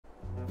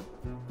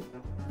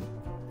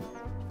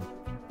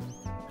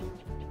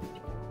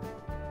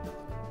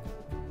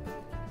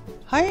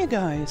Hi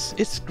guys,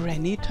 it's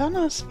Granny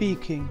Tana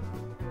speaking.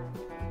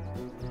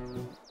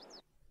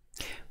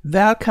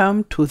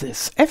 Welcome to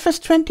this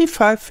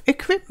FS25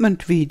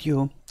 equipment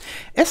video.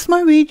 As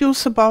my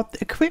videos about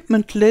the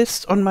equipment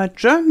list on my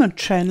German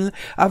channel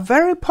are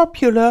very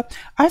popular,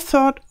 I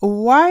thought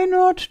why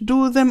not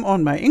do them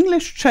on my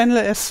English channel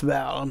as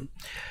well.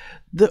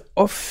 The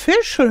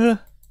official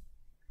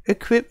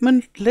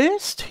equipment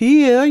list,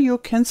 here you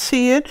can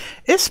see it,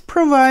 is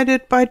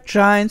provided by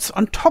Giants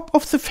on top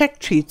of the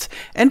fact sheets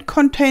and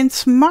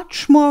contains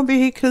much more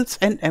vehicles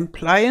and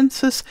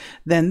appliances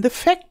than the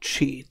fact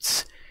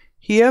sheets.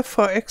 Here,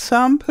 for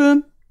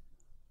example,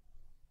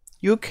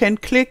 you can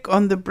click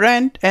on the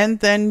brand and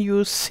then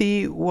you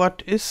see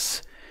what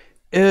is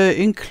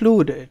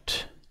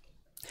included.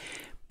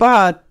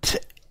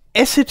 But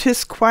as it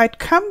is quite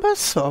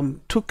cumbersome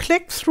to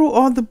click through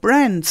all the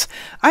brands,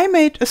 I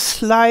made a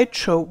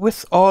slideshow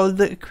with all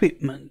the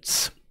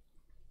equipments.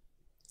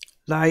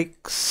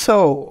 Like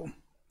so.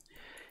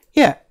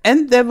 Yeah,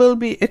 and there will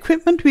be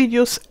equipment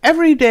videos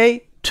every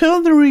day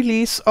till the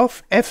release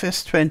of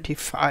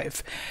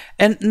FS25.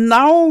 And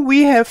now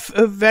we have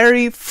a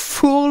very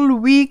full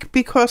week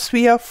because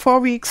we are 4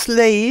 weeks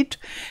late,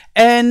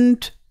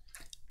 and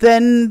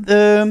then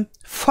the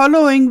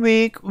following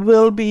week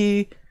will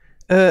be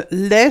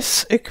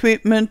less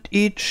equipment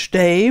each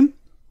day,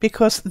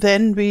 because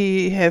then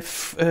we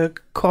have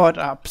caught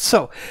up.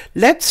 So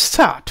let's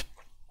start.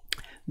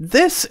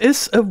 This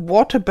is a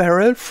water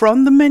barrel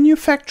from the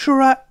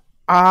manufacturer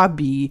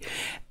RB,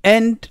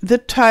 and the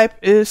type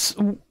is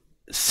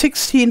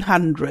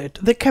 1600.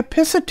 The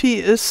capacity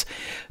is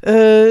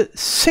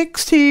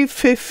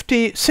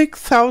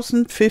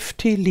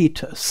 6050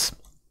 liters.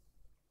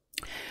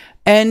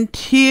 And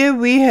here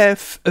we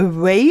have a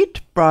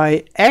weight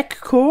by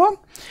AGCO,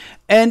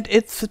 and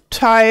it's a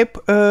type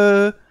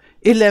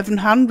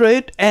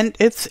 1100, and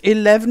it's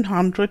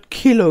 1100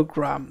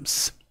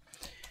 kilograms.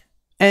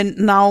 And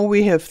now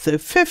we have the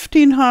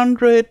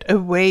 1500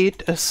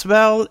 weight as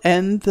well,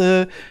 and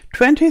the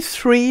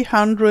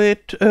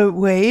 2300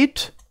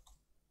 weight,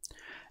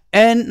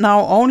 and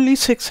now only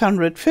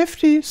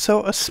 650,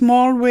 so a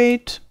small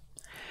weight.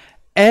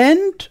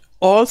 And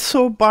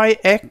also by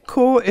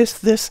AGCO is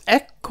this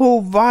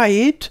AGCO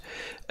White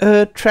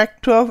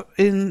tractor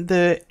in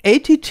the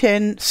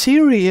 8010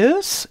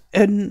 series,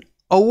 an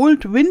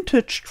old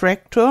vintage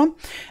tractor,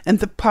 and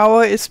the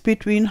power is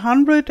between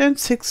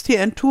 160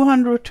 and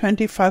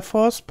 225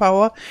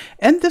 horsepower,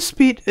 and the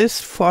speed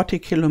is 40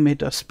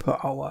 kilometers per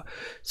hour.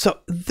 So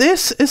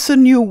this is a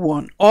new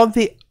one. All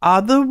the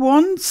other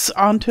ones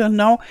until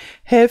now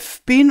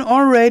have been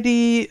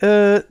already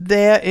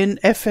there in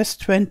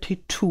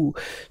FS22.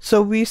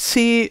 So we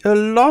see a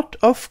lot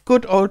of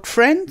good old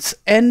friends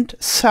and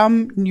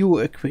some new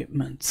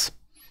equipments.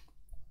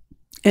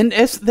 And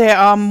as there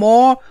are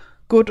more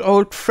good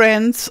old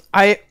friends,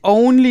 I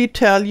only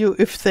tell you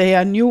if they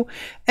are new,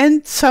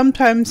 and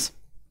sometimes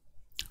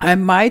I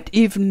might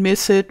even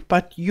miss it,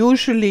 but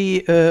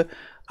usually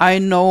I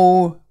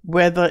know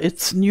whether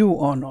it's new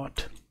or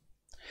not.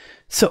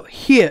 So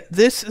here,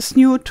 this is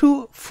new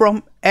too,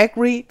 from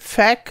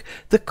AgriFac,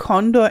 the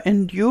Condor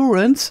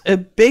Endurance, a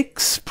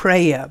big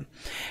sprayer.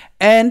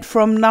 And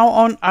from now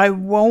on I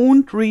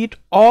won't read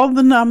all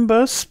the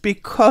numbers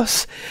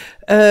because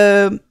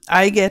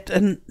I get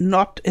a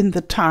knot in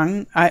the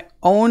tongue. I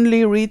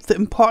only read the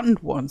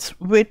important ones,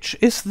 which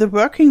is the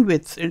working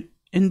width. In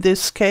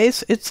this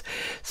case, it's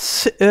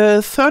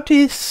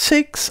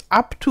 36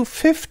 up to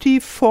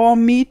 54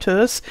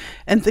 meters,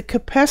 and the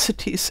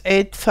capacity is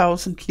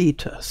 8,000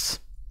 liters.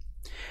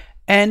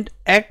 And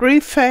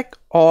AgriFac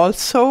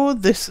also,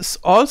 this is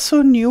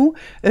also new,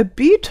 a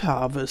beet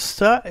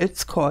harvester.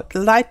 It's called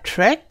Light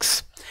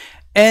Tracks,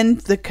 and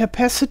the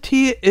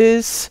capacity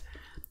is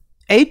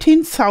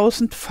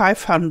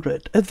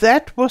 18,500.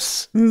 That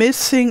was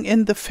missing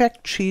in the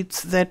fact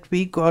sheets that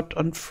we got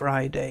on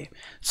Friday.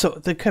 So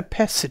the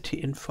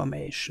capacity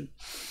information.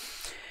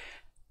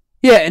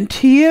 Yeah, and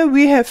here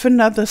we have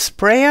another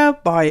sprayer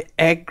by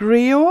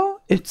Agrio.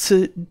 It's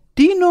a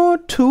Dino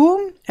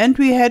 2, and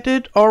we had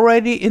it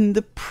already in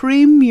the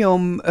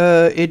premium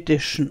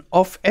edition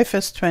of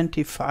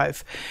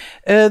FS25.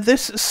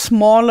 This is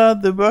smaller.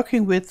 The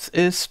working width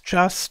is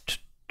just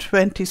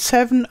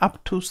 27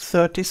 up to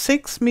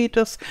 36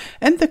 meters,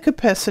 and the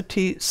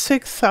capacity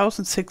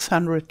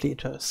 6,600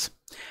 liters.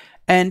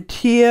 And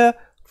here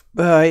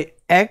by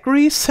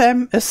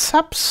AgriSam, a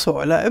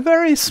subsoiler, a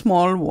very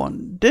small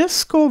one,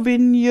 Disco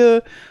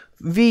Vigne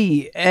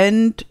V,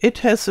 and it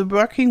has a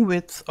working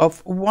width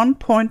of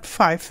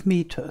 1.5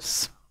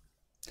 meters.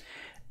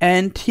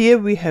 And here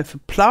we have a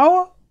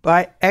plow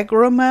by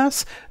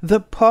Agromass,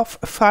 the POV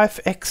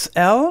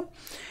 5XL,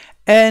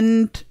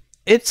 and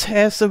it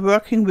has a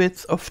working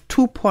width of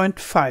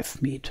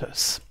 2.5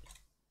 meters.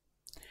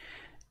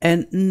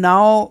 And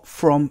now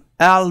from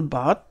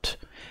Albert,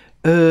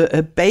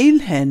 a bale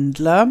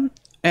handler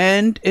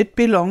and it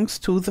belongs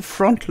to the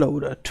front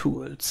loader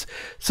tools.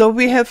 So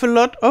we have a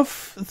lot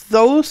of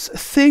those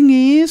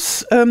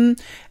thingies,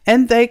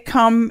 and they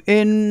come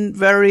in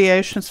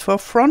variations for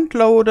front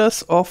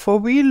loaders or for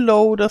wheel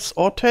loaders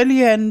or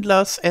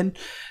telehandlers and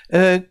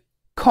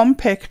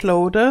compact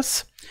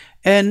loaders.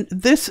 And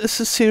this is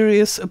a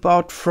series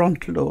about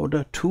front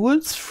loader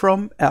tools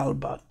from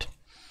Albert.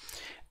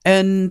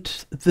 And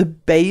the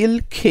Bale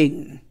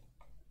King,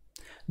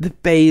 the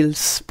Bale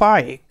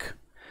Spike,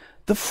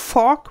 the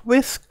fork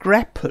with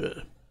grapple,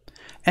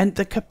 and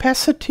the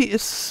capacity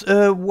is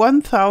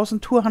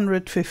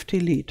 1250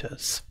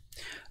 liters.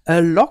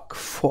 A lock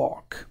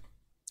fork,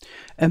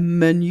 a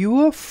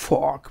manure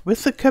fork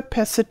with a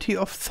capacity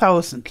of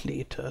 1000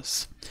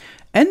 liters,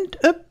 and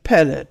a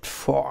pallet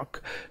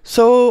fork.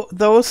 So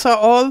those are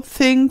all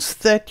things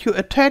that you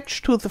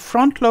attach to the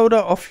front loader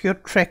of your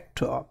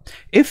tractor,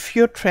 if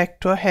your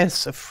tractor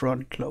has a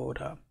front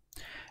loader.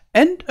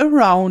 And a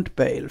round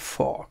bale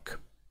fork.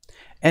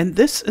 And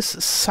this is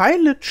a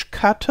silage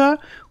cutter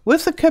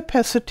with a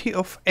capacity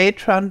of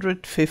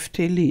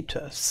 850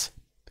 liters.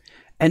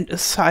 And a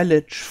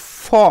silage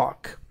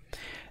fork.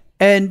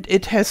 And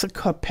it has a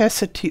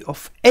capacity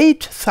of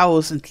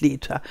 8000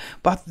 liters.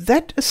 But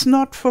that is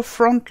not for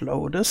front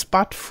loaders,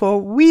 but for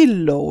wheel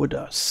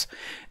loaders.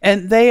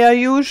 And they are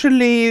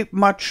usually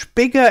much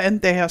bigger,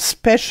 and they are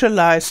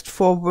specialized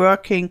for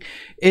working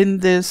in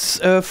this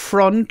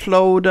front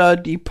loader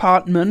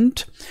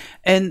department.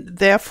 And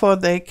therefore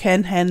they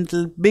can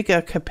handle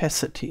bigger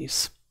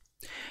capacities.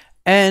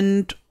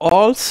 And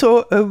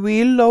also a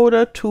wheel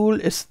loader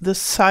tool is the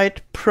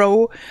Side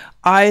Pro.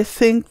 I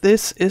think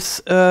this is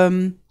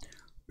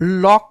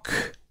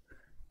lock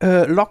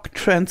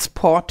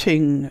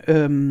transporting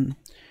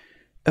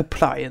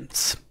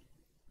appliance.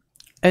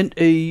 And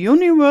a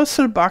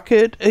universal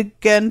bucket,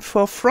 again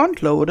for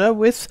front loader,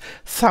 with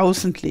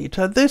 1000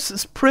 liter. This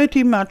is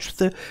pretty much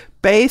the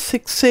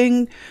basic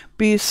thing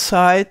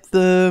beside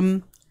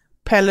the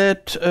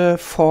pallet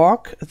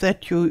fork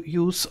that you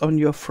use on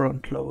your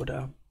front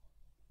loader.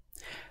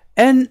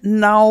 And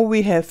now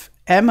we have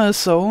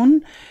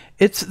Amazon.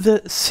 It's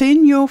the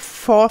Senior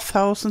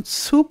 4000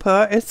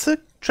 Super. It's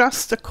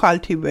just a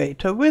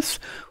cultivator with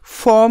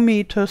 4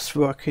 meters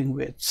working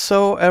width.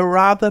 So a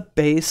rather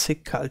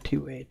basic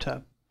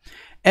cultivator.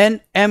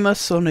 And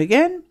Amazon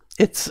again,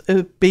 it's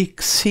a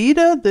big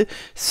seeder, the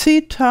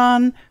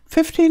Cetan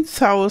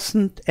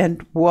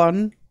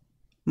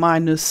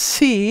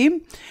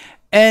 15001-C,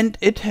 and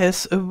it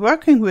has a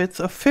working width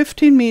of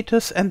 15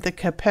 meters and the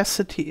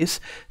capacity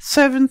is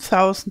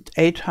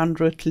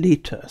 7800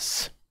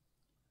 liters.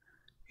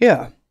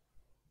 Yeah,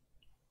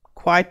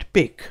 quite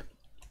big.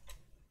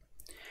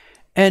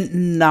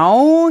 And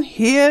now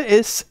here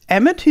is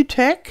Amity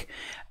Tech,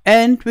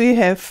 and we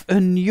have a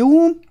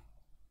new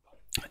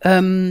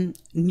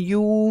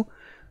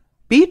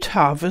beet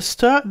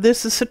harvester.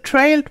 This is a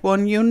trailed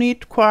one. You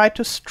need quite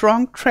a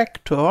strong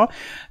tractor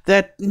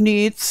that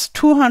needs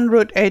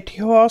 280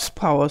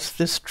 horsepower,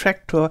 this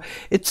tractor.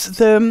 It's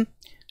the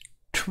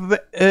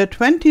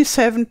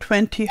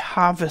 2720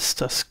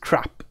 harvester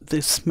scrub,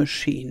 this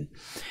machine.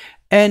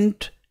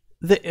 And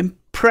the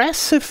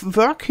impressive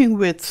working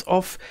width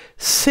of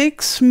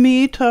 6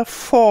 meter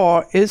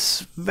 4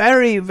 is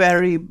very,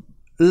 very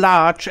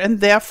large, and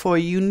therefore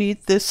you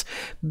need this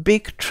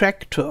big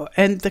tractor.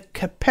 And the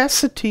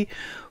capacity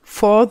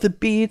for the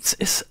beets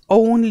is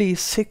only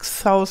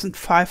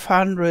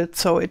 6500,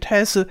 so it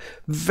has a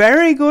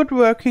very good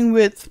working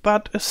width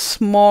but a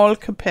small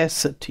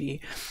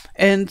capacity.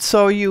 And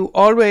so you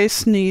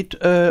always need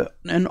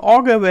an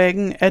auger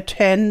wagon at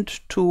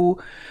hand to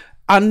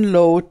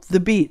unload the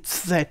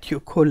beets that you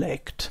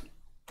collect.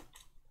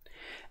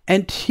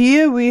 And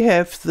here we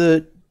have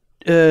the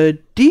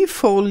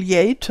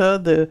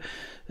defoliator, the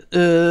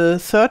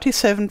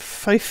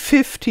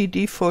 3750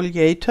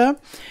 defoliator,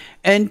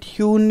 and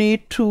you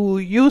need to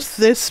use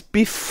this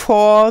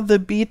before the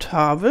beet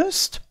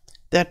harvest.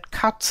 That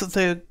cuts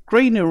the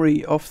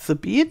greenery of the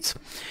beets,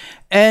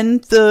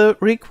 and the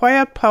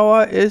required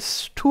power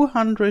is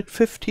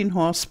 215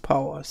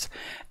 horsepower,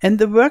 and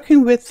the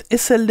working width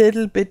is a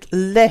little bit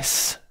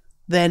less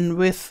than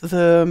with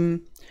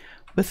the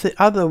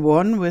other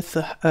one, with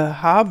the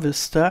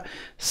harvester,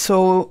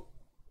 so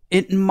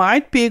it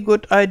might be a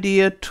good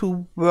idea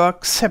to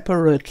work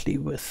separately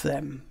with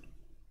them.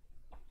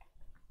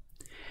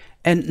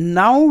 And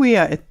now we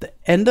are at the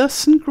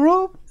Anderson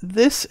group.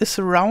 This is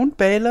a round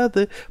baler,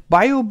 the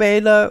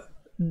BioBaler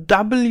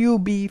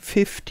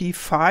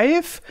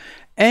WB55,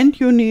 and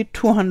you need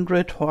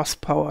 200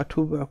 horsepower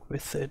to work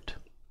with it.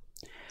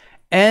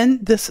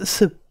 And this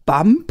is a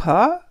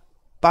bumper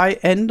by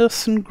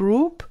Anderson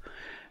Group,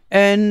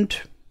 and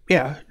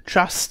yeah,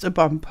 just a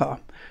bumper.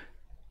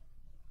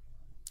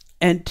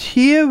 And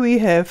here we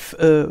have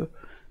a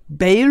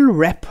bale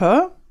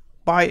wrapper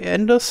by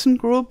Anderson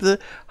Group, the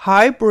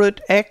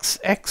Hybrid X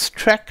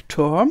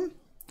extractor,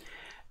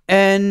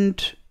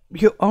 and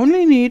you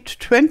only need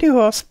 20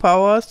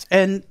 horsepower,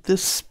 and the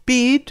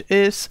speed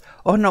is,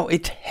 oh no,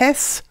 it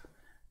has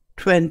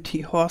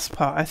 20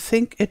 horsepower. I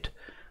think it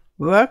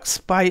works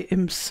by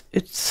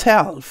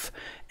itself,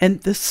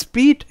 and the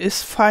speed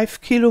is 5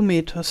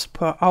 kilometers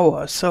per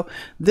hour. So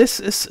this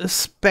is a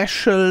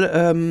special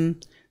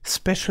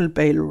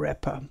bale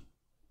wrapper.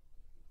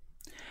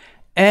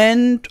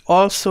 And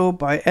also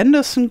by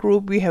Anderson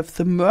Group we have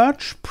the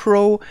Merge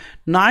Pro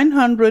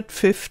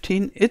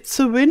 915. It's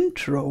a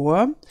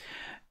windrower,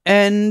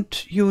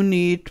 and you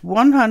need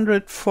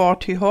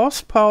 140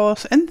 horsepower,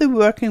 and the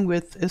working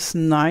width is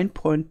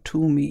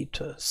 9.2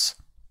 meters.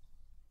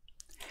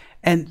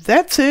 And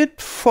that's it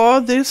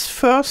for this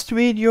first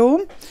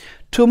video.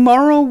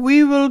 Tomorrow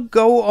we will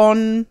go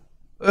on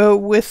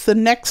with the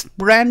next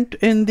brand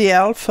in the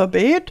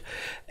alphabet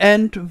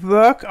and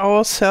work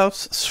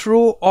ourselves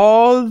through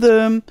all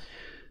the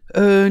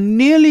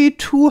nearly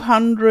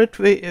 200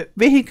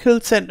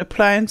 vehicles and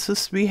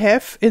appliances we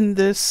have in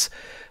this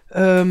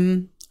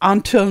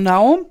until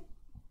now.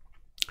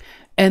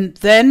 And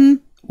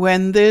then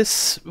when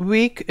this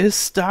week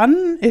is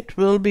done, it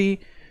will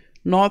be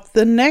not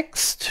the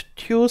next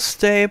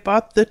Tuesday,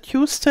 but the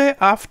Tuesday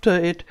after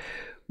it,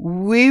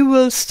 we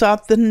will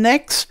start the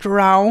next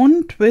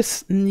round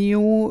with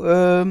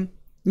new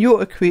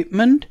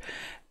equipment,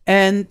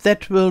 and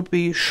that will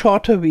be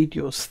shorter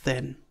videos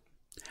then.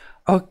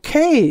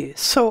 Okay,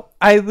 so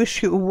I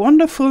wish you a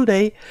wonderful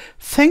day.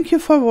 Thank you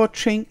for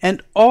watching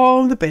and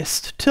all the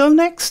best. Till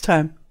next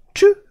time.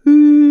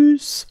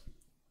 Tschüss.